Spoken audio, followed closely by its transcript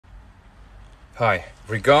Hi.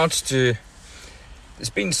 Regards to, it's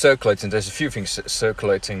been circulating. There's a few things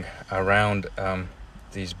circulating around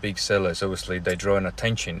these big sellers. Obviously, they draw an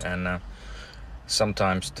attention, and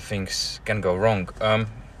sometimes the things can go wrong.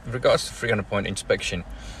 Regards to 300-point inspection,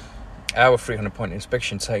 our 300-point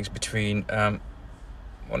inspection takes between,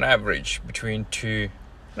 on average, 2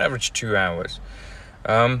 hours.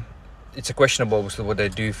 It's a questionable, obviously, what they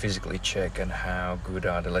do physically check and how good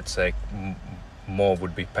are they. Let's say more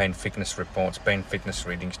would be paint thickness reports, paint thickness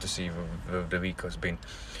readings to see whether the vehicle's been,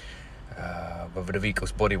 whether the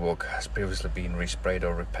vehicle's bodywork has previously been resprayed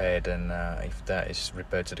or repaired, and if that is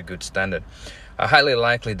repaired to the good standard. Highly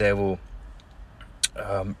likely they will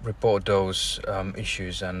report those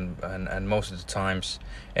issues, and most of the times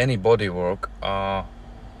any bodywork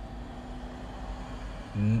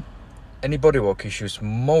issues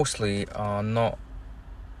mostly are not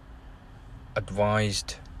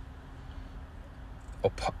advised,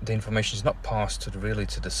 or the information is not passed to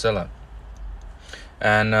the seller,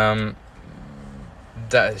 and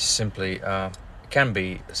that is simply can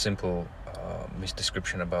be a simple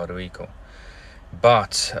misdescription about a vehicle.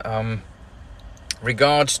 But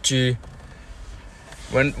regards to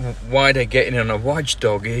why they're getting on a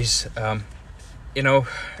watchdog is, end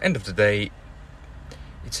of the day,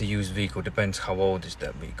 it's a used vehicle. Depends how old is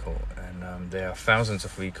that vehicle, and there are thousands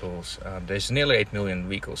of vehicles. There's nearly 8 million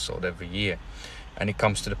vehicles sold every year, and it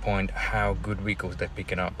comes to the point how good vehicles they're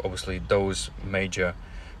picking up. Obviously, those major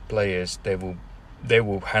players, they will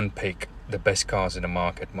handpick the best cars in the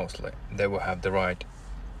market. Mostly, they will have the right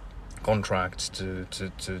contracts to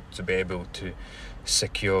be able to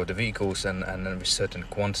secure the vehicles and with certain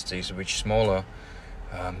quantities, which smaller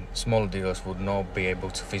dealers would not be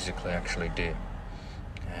able to physically actually do.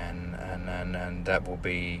 And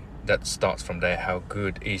that starts from there. How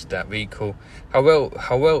good is that vehicle? How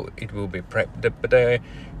well it will be prepped. But they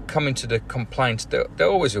come into the complaints. There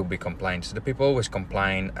always will be complaints. The people always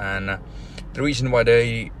complain, and the reason why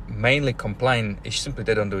they mainly complain is simply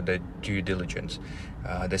they don't do their due diligence.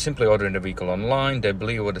 They're simply ordering the vehicle online. They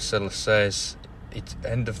believe what the seller says. At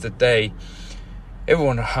the end of the day,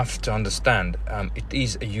 everyone has to understand it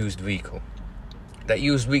is a used vehicle. That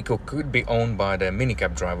used vehicle could be owned by the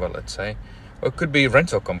minicab driver, let's say, or it could be a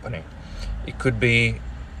rental company. It could be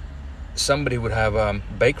somebody would have a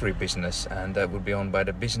bakery business, and that would be owned by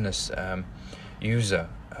the business user.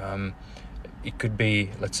 It could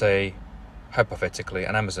be, let's say, hypothetically,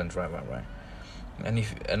 an Amazon driver, right?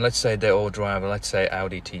 And let's say they all drive, let's say,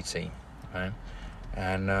 Audi TT, right?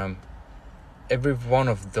 And every one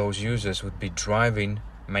of those users would be driving,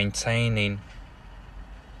 maintaining,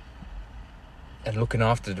 and looking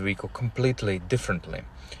after the vehicle completely differently.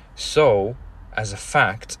 So, as a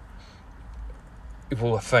fact, it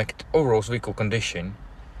will affect overall vehicle condition.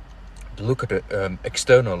 Look at the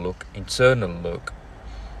external look, internal look,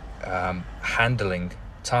 handling,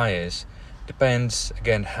 tires. Depends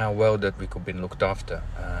again how well that vehicle been looked after,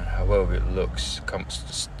 how well it looks.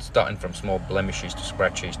 Starting from small blemishes to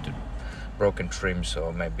scratches to broken trims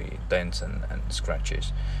or maybe dents and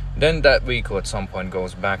scratches. Then that vehicle at some point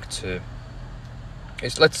goes back to.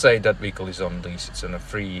 Let's say that vehicle is on lease. It's on a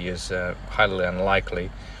 3 years. Highly unlikely.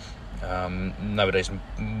 Nowadays,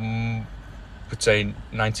 would say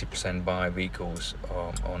 90% buy vehicles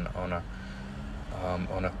on a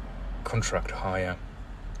contract hire,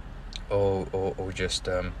 or just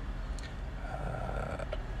on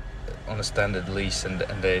a standard lease, and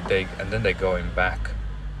then they're going back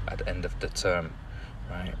at the end of the term,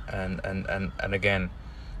 right? And again,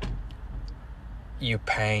 you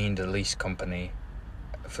paying the lease company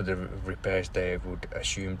for the repairs you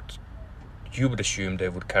would assume they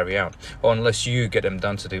would carry out, or unless you get them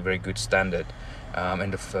done to the very good standard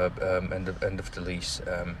end of the lease.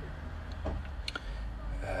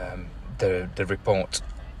 The report,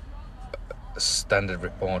 standard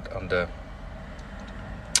report under,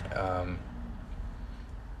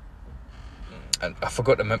 and I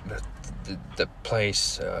forgot the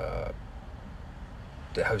place.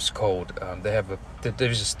 The house called. There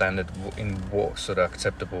is a standard in what sort of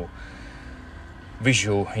acceptable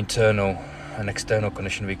visual, internal, and external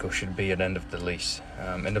condition vehicle should be at the end of the lease.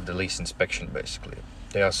 End of the lease inspection, basically.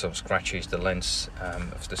 There are some scratches. The lens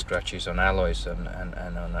of the scratches on alloys and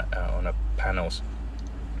on panels.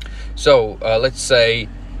 So let's say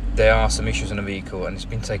there are some issues in the vehicle and it's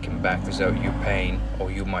been taken back without you paying,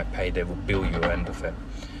 or you might pay. They will bill you end of it.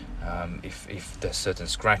 If there's certain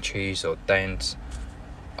scratches or dents.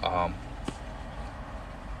 Are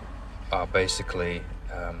basically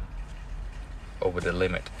over the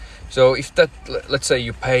limit. So if that, let's say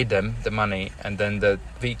you pay them the money and then the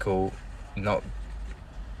vehicle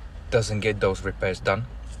doesn't get those repairs done,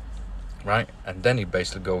 right? And then it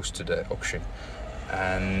basically goes to the auction,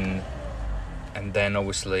 and then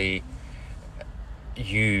obviously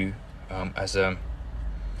you, as a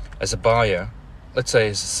buyer, let's say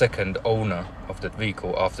as a second owner of that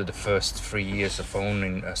vehicle, after the first 3 years of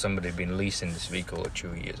owning, somebody been leasing this vehicle, or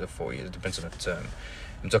 2 years or 4 years, depends on the term.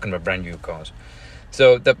 I'm talking about brand new cars.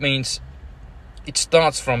 So that means it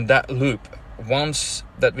starts from that loop. Once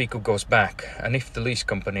that vehicle goes back, and if the lease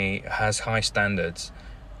company has high standards,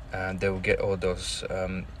 they will get all those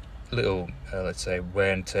little, let's say,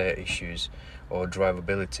 wear and tear issues or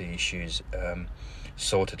drivability issues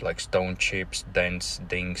sorted, like stone chips, dents,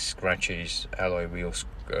 dings, scratches, alloy wheels,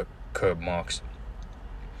 curb marks,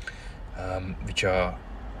 which are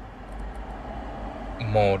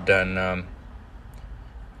more than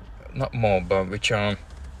not more, but which are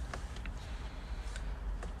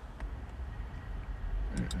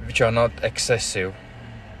not excessive,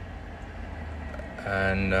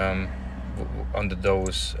 and under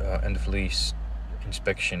those end of lease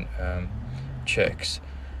inspection checks.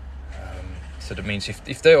 So that means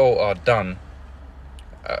if they all are done,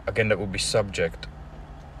 again, that will be subject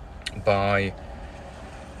by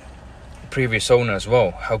previous owner as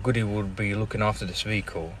well, how good he would be looking after this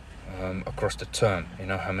vehicle across the term. You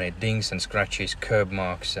know, how many dings and scratches, curb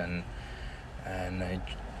marks, and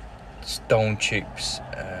stone chips.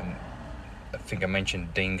 I think I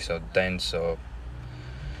mentioned dings or dents or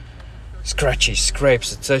scratches,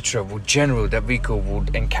 scrapes, etc. would generally that vehicle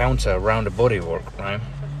would encounter around the bodywork, right?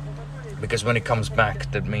 Because when it comes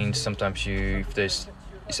back, that means sometimes if there's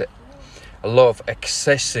a lot of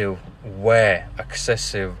excessive wear,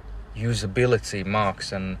 excessive usability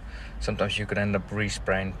marks, and sometimes you could end up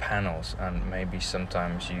respraying panels, and maybe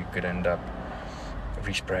sometimes you could end up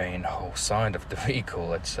respraying the whole side of the vehicle,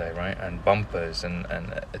 let's say, right, and bumpers and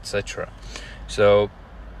etc. So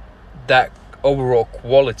that overall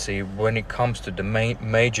quality, when it comes to the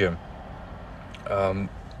major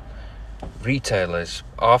retailers,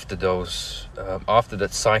 after that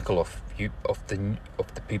cycle of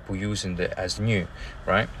the people using it as new,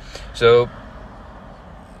 right? So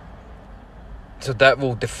that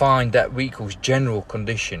will define that vehicle's general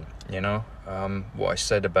condition, you know. What I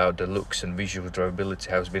said about the looks and visual drivability,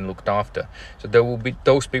 how it's been looked after. So there will be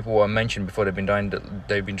those people who I mentioned before, they've been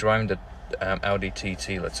driving the Audi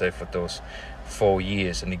TT, let's say, for those 4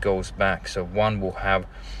 years, and it goes back. So one will have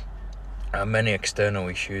many external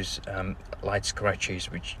issues, light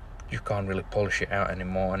scratches, which you can't really polish it out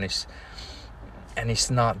anymore, and it's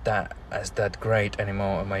not that great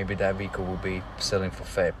anymore. Or maybe that vehicle will be selling for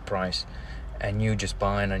fair price, and you just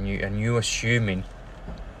buying and you assuming,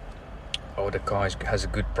 oh, the car has a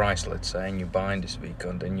good price, let's say, and you're buying this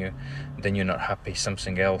vehicle, and then you're not happy.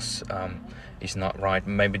 Something else is not right.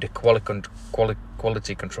 Maybe the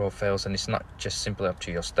quality control fails, and it's not just simply up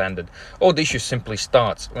to your standard. All the issue simply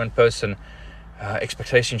starts when person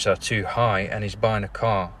expectations are too high, and is buying a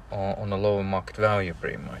car on a lower market value,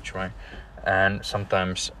 pretty much, right? And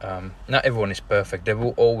sometimes not everyone is perfect. There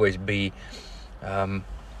will always be that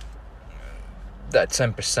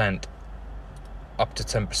 10%, up to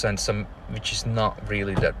 10%, which is not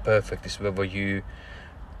really that perfect. Is whether you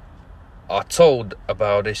are told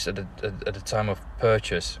about this at the time of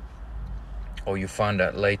purchase, or you find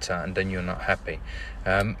out later and then you're not happy.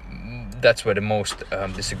 That's where the most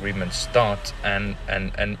disagreements start, and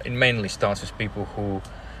it mainly starts with people who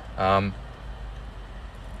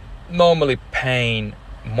normally paying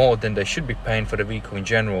more than they should be paying for the vehicle in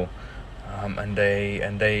general, and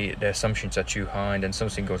their assumptions are too high, and then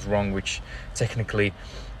something goes wrong, which technically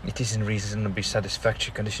it isn't reasonably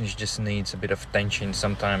satisfactory conditions. It just needs a bit of attention.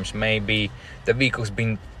 Sometimes maybe the vehicle's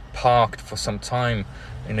been parked for some time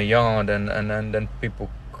in a yard, and then people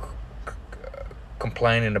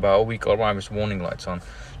complaining about, oh, we got driver's warning lights on.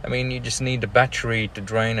 I mean, you just need the battery to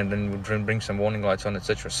drain, and then we'll bring some warning lights on,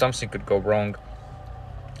 etc. Something could go wrong,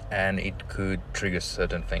 and it could trigger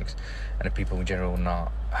certain things, and the people in general are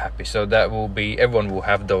not happy. So that will be, everyone will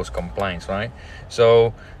have those complaints, right?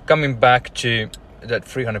 So coming back to that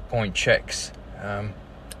 300-point checks,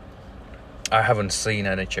 I haven't seen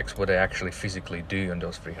any checks what they actually physically do on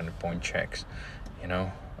those 300-point checks, you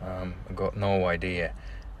know. I've got no idea,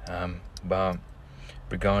 but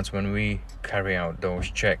regards, when we carry out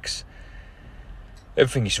those checks,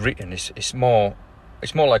 everything is written. It's more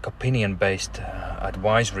like opinion-based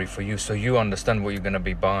advisory for you, so you understand what you're going to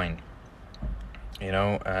be buying, you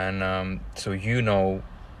know, and so you know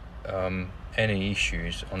any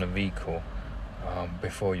issues on the vehicle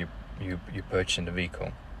before you purchase the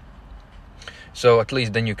vehicle. So at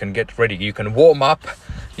least then you can get ready, you can warm up,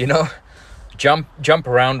 you know, jump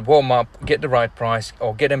around, warm up, get the right price,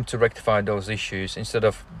 or get them to rectify those issues instead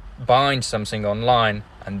of buying something online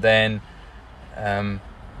and then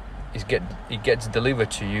it gets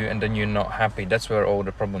delivered to you and then you're not happy. That's where all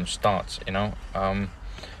the problem starts, so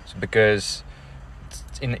because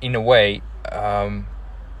in a way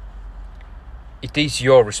it is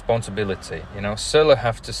your responsibility. Seller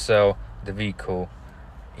have to sell the vehicle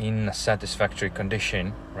in a satisfactory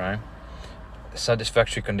condition, right? The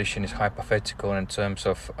satisfactory condition is hypothetical in terms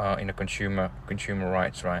of consumer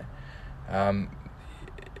rights, right?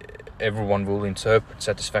 Everyone will interpret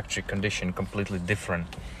satisfactory condition completely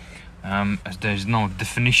different, as there's no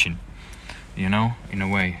definition, in a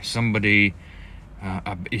way. Somebody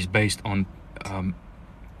is based on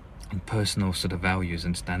personal sort of values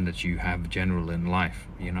and standards you have generally in life,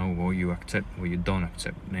 what you accept, what you don't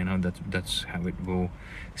accept. That's how it will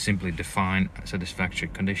simply define a satisfactory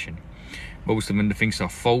condition. But also when the things are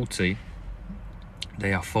faulty,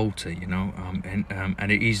 they are faulty,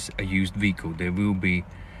 and it is a used vehicle. There will be,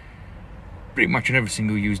 pretty much in every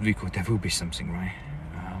single used vehicle, there will be something, right?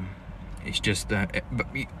 It's just but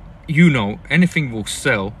anything will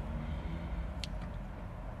sell.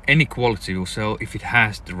 Any quality will sell if it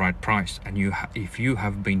has the right price, and if you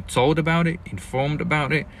have been told about it, informed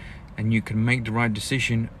about it, and you can make the right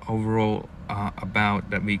decision overall about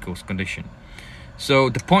that vehicle's condition. So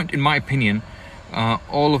the point, in my opinion,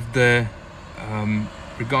 all of the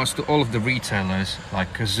regards to all of the retailers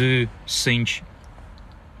like Cazoo, Cinch,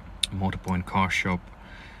 Motorpoint Car Shop,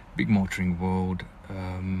 Big Motoring World,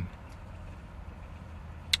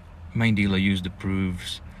 Main Dealer used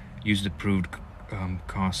approved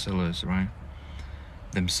car sellers, right?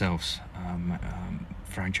 Themselves,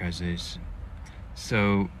 franchises.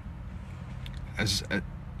 So,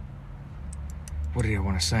 what did I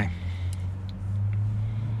want to say?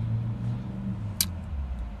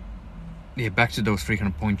 Yeah, back to those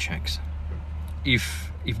 300-point checks.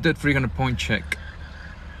 If that 300-point check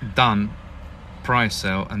done prior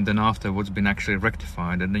sale and then after what's been actually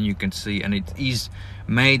rectified, and then you can see, and it is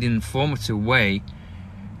made in an informative way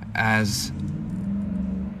as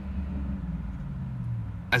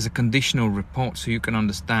a conditional report, so you can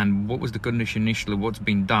understand what was the condition initially, what's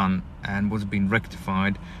been done and what's been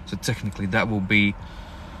rectified. So technically that will be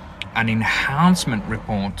an enhancement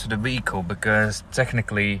report to the vehicle, because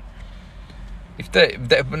technically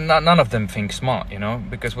none of them think smart,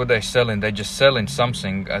 because what they're just selling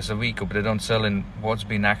something as a vehicle, but they don't selling what's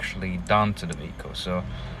been actually done to the vehicle. So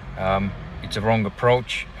it's a wrong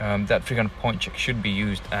approach. That 300-point check should be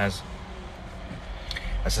used as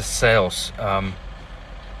a sales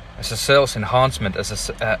enhancement,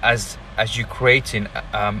 as you creating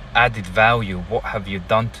added value. What have you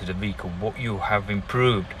done to the vehicle? What you have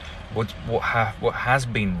improved? What has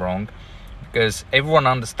been wrong? Because everyone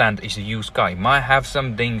understands it's a used car. It might have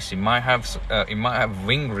some dings. It might have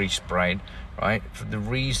wing resprayed, right? For the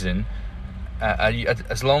reason,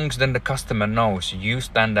 as long as then the customer knows you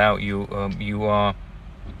stand out, you are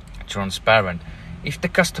transparent. If the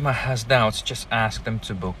customer has doubts, just ask them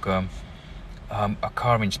to book a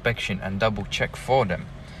car inspection and double check for them,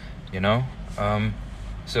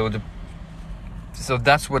 so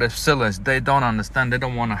that's what the sellers, they don't understand. They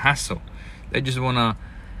don't want to hassle. They just want to,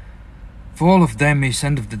 for all of them, it's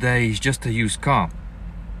end of the day, it's just a used car,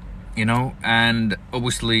 and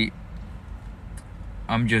obviously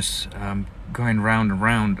I'm just going round and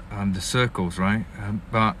round the circles, right?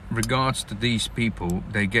 But regards to these people,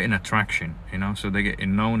 they get an attraction, so they get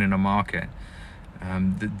known in the market.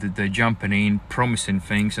 They're jumping in, promising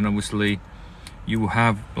things, and obviously you will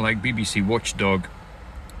have like BBC Watchdog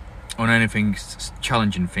on anything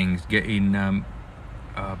challenging things, getting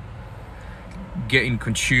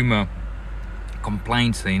consumer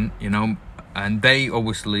complaints in, and they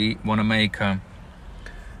obviously want to make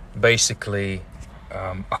basically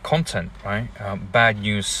a content, right? Bad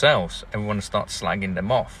news sells. Everyone starts slagging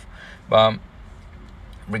them off. But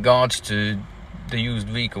regards to the used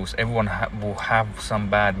vehicles, everyone will have some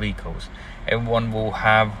bad vehicles. Everyone will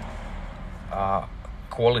have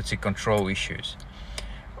quality control issues.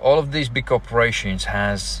 All of these big corporations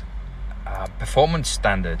has performance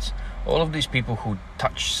standards. All of these people who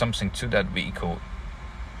touch something to that vehicle,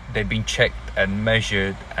 they've been checked and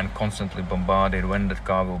measured and constantly bombarded when the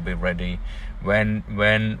car will be ready, when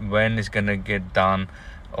it's gonna get done,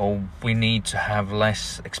 or we need to have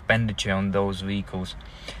less expenditure on those vehicles,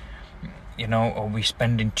 or we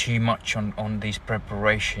spending too much on these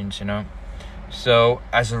preparations, So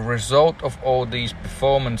as a result of all these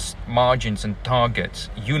performance margins and targets,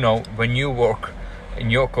 when you work in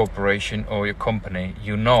your corporation or your company,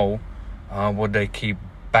 what they keep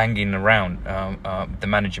banging around, the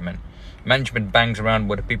management. management bangs around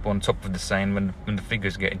what the people on top of the saying when the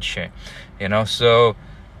figures get in shit, so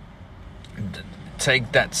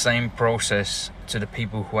take that same process to the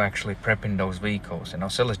people who are actually prepping those vehicles.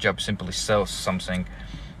 Seller's job simply sells something.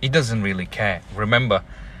 He doesn't really care. Remember,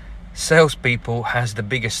 salespeople has the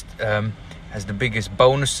biggest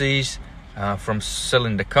bonuses from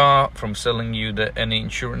selling the car, from selling you any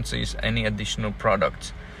insurances, any additional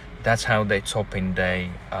products. That's how they top in their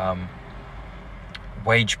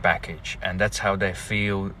wage package, and that's how they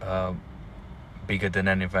feel bigger than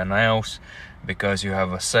anyone else, because you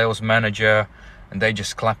have a sales manager and they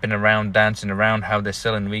just clapping around, dancing around how they're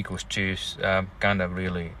selling vehicles to kind of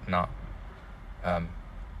really not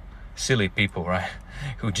silly people, right?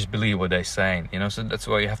 Who just believe what they're saying, so that's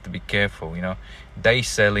why you have to be careful. They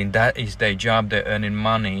selling, that is their job, they're earning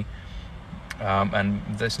money, and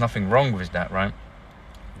there's nothing wrong with that, right?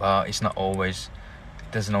 But it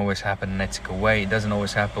doesn't always happen in an ethical way. It doesn't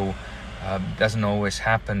always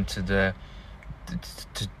happen to the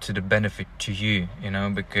benefit to you,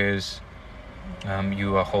 because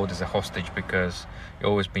you are held as a hostage, because you've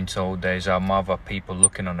always been told there's other people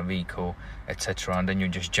looking on a vehicle, etc. And then you're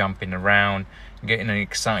just jumping around, getting an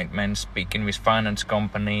excitement, speaking with finance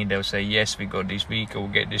company. They'll say, yes, we got this vehicle,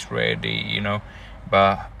 we'll get this ready,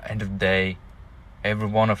 But end of the day, every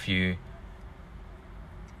one of you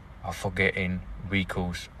are forgetting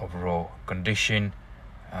vehicles overall condition,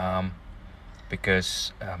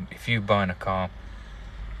 because if you buy a car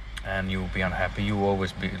and you will be unhappy, you will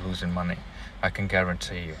always be losing money. I can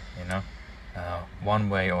guarantee you, one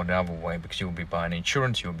way or the other way, because you'll be buying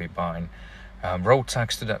insurance, you'll be buying road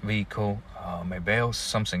tax to that vehicle, maybe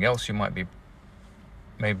something else you might be,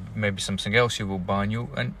 maybe something else you will buy,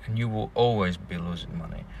 and you will always be losing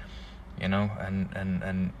money,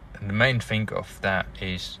 and the main thing of that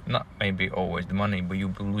is not maybe always the money, but you'll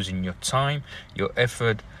be losing your time, your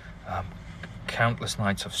effort, countless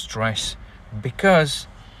nights of stress, because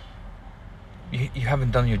you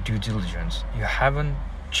haven't done your due diligence. You haven't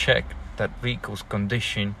checked that vehicle's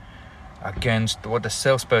condition against what the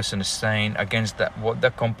salesperson is saying, against what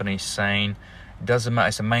the company is saying. It doesn't matter,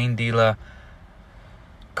 it's a main dealer,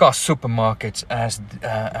 car supermarkets as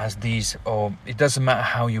these, or it doesn't matter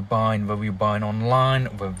how you're buying, whether you're buying online,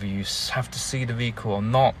 whether you have to see the vehicle or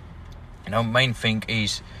not. Main thing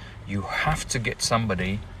is you have to get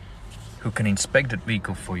somebody who can inspect that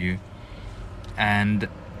vehicle for you, and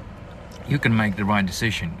you can make the right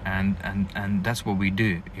decision, and that's what we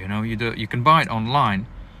do. You can buy it online,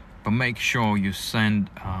 but make sure you send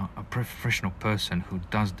a professional person who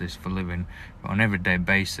does this for a living on an everyday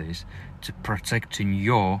basis to protecting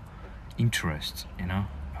your interests,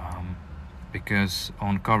 because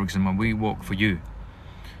on Car Examiner we work for you.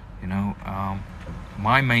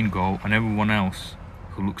 My main goal, and everyone else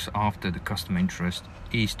who looks after the customer interest,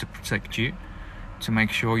 is to protect you, to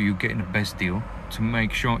make sure you're getting the best deal, to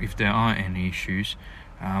make sure if there are any issues,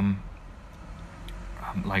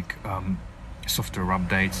 like software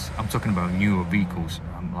updates. I'm talking about newer vehicles,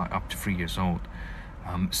 like up to 3 years old.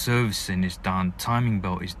 Servicing is done, timing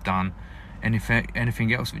belt is done, and if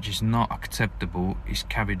anything else which is not acceptable is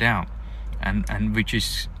carried out, and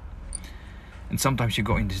sometimes you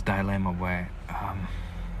got in this dilemma where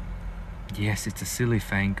yes, it's a silly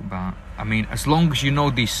thing, but as long as you know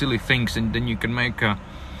these silly things, and then you can make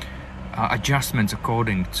adjustments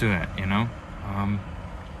according to it,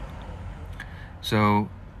 so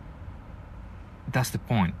that's the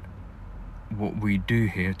point. What we do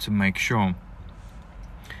here to make sure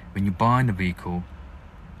when you buy a vehicle,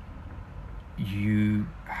 you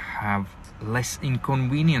have less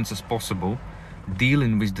inconvenience as possible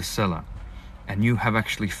dealing with the seller, and you have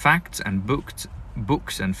actually facts and books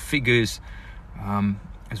and figures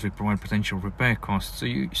as we provide potential repair costs. So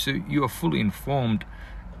you are fully informed,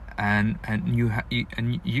 and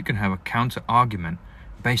you can have a counter argument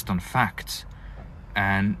based on facts,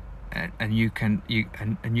 and you can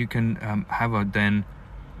have a then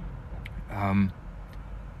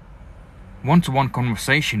one-to-one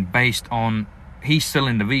conversation based on he's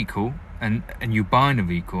selling the vehicle and you buying the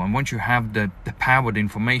vehicle, and once you have the powered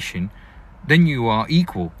information, then you are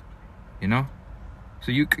equal,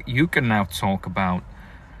 so you can now talk about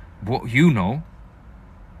what you know.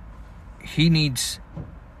 He needs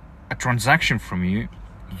a transaction from you,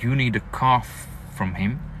 you need a car from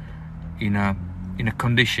him in a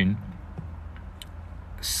condition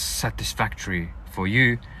satisfactory for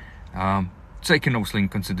you, taking obviously in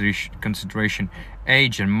consideration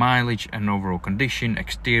age and mileage and overall condition,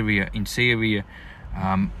 exterior, interior,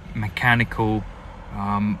 mechanical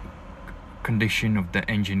condition of the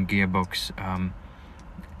engine, gearbox,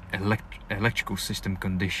 electrical system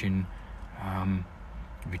condition,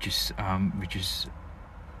 which is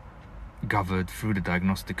gathered through the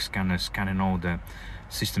diagnostic scanner, scanning all the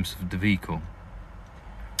systems of the vehicle,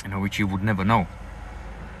 which you would never know.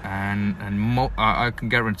 And I can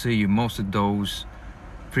guarantee you most of those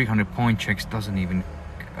 300-point checks doesn't even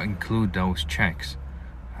include those checks,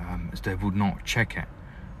 as they would not check it.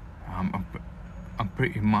 I'm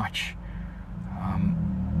pretty much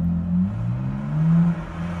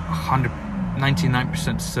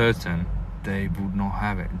 99% certain they would not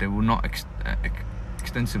have it. They will not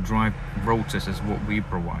extensive drive road tests as what we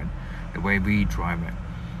provide, the way we drive it,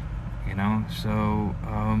 so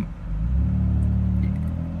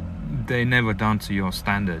they're never done to your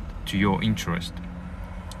standard, to your interest.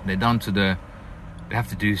 They're done to they have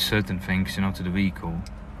to do certain things, to the vehicle.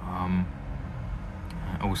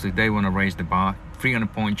 Obviously they want to raise the bar.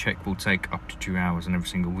 300-point check will take up to 2 hours on every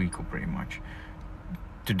single vehicle, pretty much,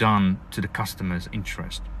 done to the customer's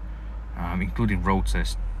interest, including road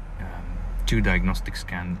test, 2 diagnostic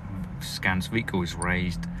scans. Vehicle is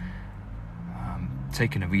raised,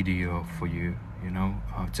 taking a video for you,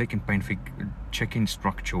 taking checking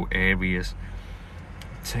structural areas,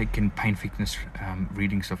 taking paint thickness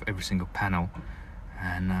readings of every single panel,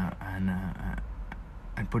 and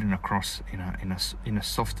putting across in a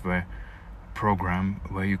software program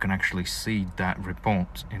where you can actually see that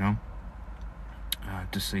report,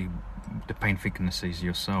 to see the paint thicknesses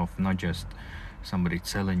yourself, not just somebody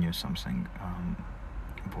telling you something,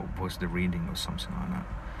 what was the reading or something like that.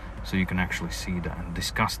 So you can actually see that and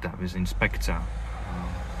discuss that with the inspector.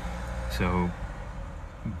 So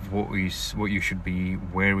what you should be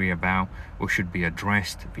wary about, what should be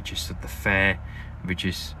addressed, which is at the fair, which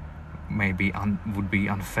is maybe would be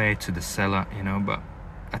unfair to the seller, but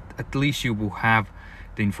at least you will have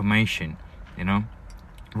the information,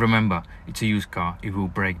 Remember, it's a used car, it will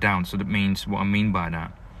break down. So that means, what I mean by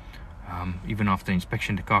that, even after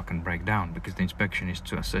inspection the car can break down, because the inspection is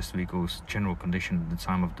to assess the vehicle's general condition at the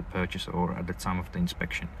time of the purchase or at the time of the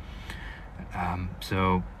inspection.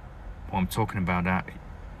 So what I'm talking about that,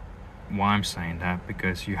 why I'm saying that,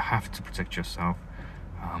 because you have to protect yourself.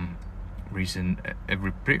 Reason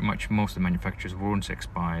pretty much most of the manufacturers' warranty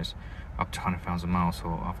expires up to 100,000 miles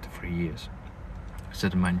or after 3 years.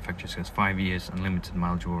 Certain manufacturers has 5 years unlimited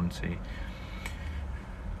mileage warranty,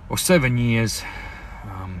 or 7 years,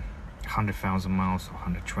 100,000 miles or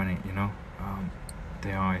 120.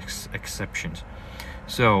 There are exceptions.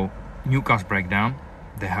 So new cars break down,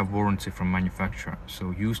 they have warranty from manufacturer.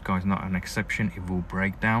 So used car is not an exception, it will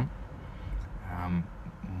break down,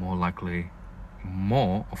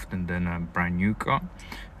 more often than a brand new car,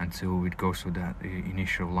 until it goes through that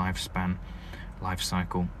initial life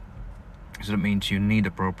cycle. So that means you need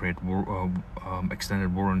appropriate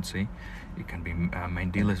extended warranty. It can be main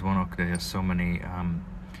dealers one, or there are so many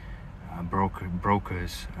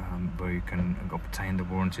brokers where you can obtain the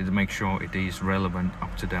warranty to make sure it is relevant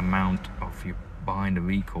up to the amount of you buying the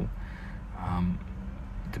vehicle.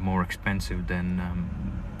 The more expensive the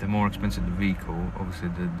vehicle, obviously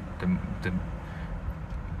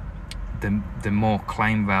the more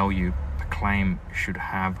claim value the claim should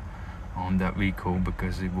have on that vehicle,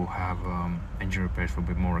 because it will have engine repairs will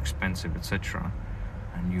be more expensive, etc.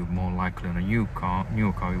 And you're more likely on a newer car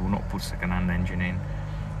you will not put second-hand engine in,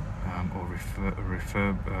 or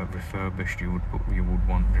refurbished. You would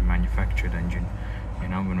want remanufactured engine,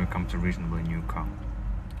 when we come to reasonably new car.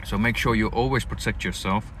 So make sure you always protect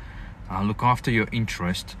yourself, look after your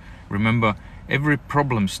interest. Remember, every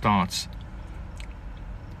problem starts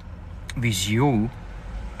with you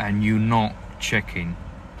and you not checking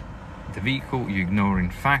the vehicle, you ignoring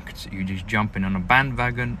facts, you just jumping on a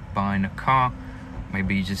bandwagon, buying a car.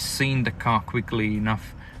 Maybe you just seen the car quickly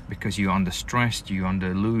enough because you're under stress, you're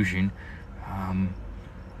under illusion, and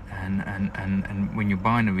when you're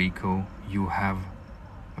buying a vehicle, you have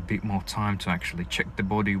a bit more time to actually check the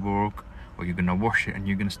bodywork, or you're gonna wash it and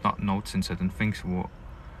you're gonna start noticing certain things what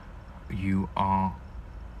you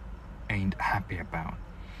ain't happy about,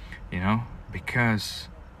 because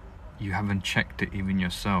you haven't checked it even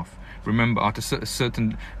yourself. Remember, at a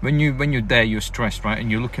certain when you're there, you're stressed, right? And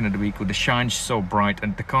you're looking at the vehicle, the shine is so bright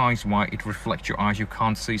and the car is white, it reflects your eyes, you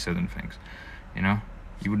can't see certain things,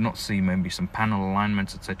 you would not see maybe some panel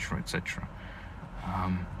alignments, etc.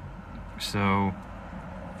 So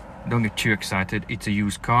don't get too excited. It's a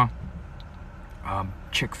used car.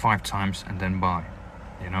 Check 5 times and then buy,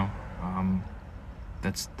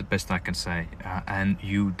 that's the best I can say. And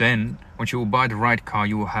you then, once you will buy the right car,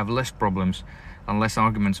 you will have less problems and less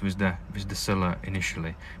arguments with the seller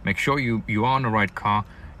initially. Make sure you are on the right car,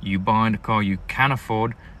 you buy the car you can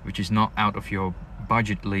afford, which is not out of your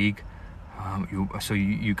budget league. So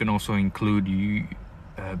you can also include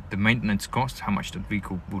the maintenance cost, how much that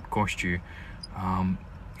vehicle would cost you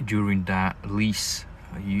during that lease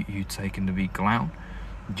you taking the vehicle out.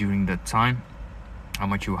 During that time, how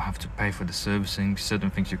much you will have to pay for the servicing. Certain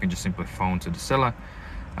things you can just simply phone to the seller,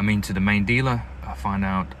 to the main dealer, find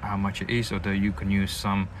out how much it is, or you can use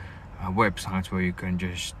some websites where you can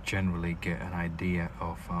just generally get an idea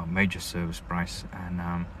of major service price and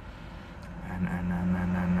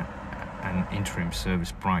an interim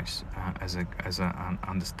service price as an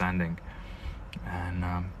understanding, and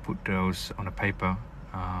put those on a paper,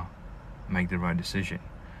 make the right decision.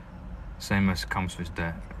 Same as comes with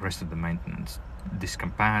the rest of the maintenance, disc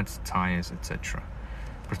and pads, tires, etc.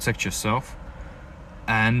 Protect yourself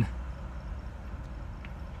and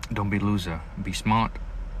don't be a loser. Be smart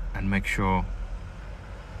and make sure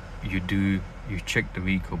you check the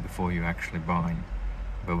vehicle before you actually buy,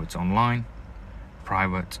 whether it's online,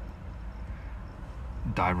 private,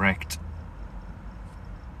 direct,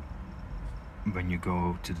 when you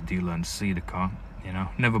go to the dealer and see the car.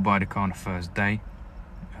 Never buy the car on the first day,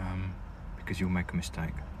 because you'll make a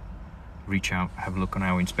mistake. Reach out, have a look on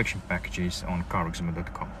our inspection packages on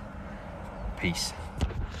carexaminer.com. Peace.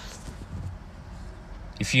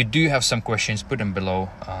 If you do have some questions, put them below,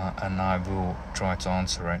 and I will try to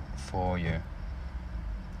answer it for you.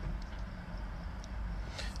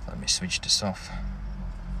 Let me switch this off.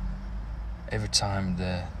 Every time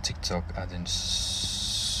the TikTok adding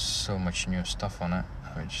so much new stuff on it,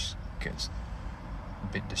 it just gets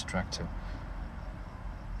a bit distracting.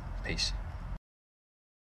 Peace.